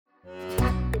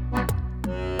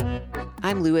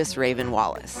I'm Lewis Raven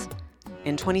Wallace.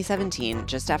 In 2017,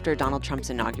 just after Donald Trump's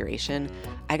inauguration,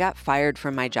 I got fired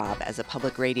from my job as a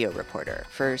public radio reporter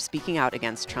for speaking out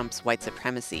against Trump's white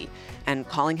supremacy and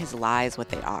calling his lies what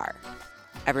they are.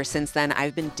 Ever since then,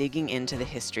 I've been digging into the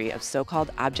history of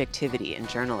so-called objectivity in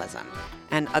journalism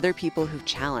and other people who've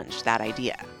challenged that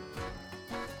idea.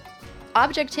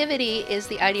 Objectivity is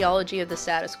the ideology of the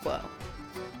status quo.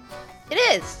 It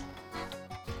is.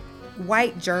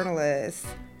 White journalists'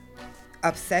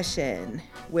 obsession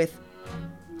with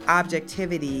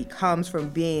objectivity comes from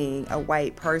being a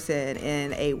white person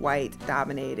in a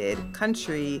white-dominated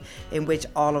country in which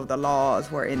all of the laws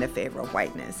were in the favor of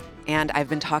whiteness. And I've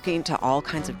been talking to all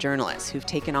kinds of journalists who've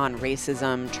taken on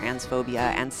racism,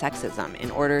 transphobia, and sexism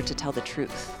in order to tell the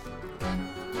truth.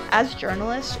 As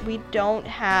journalists, we don't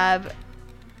have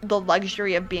the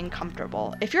luxury of being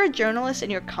comfortable. If you're a journalist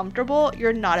and you're comfortable,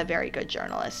 you're not a very good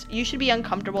journalist. You should be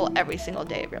uncomfortable every single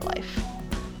day of your life.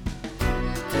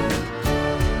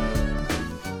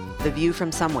 The View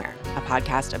from Somewhere, a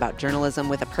podcast about journalism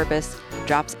with a purpose,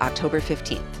 drops October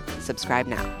 15th. Subscribe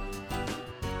now.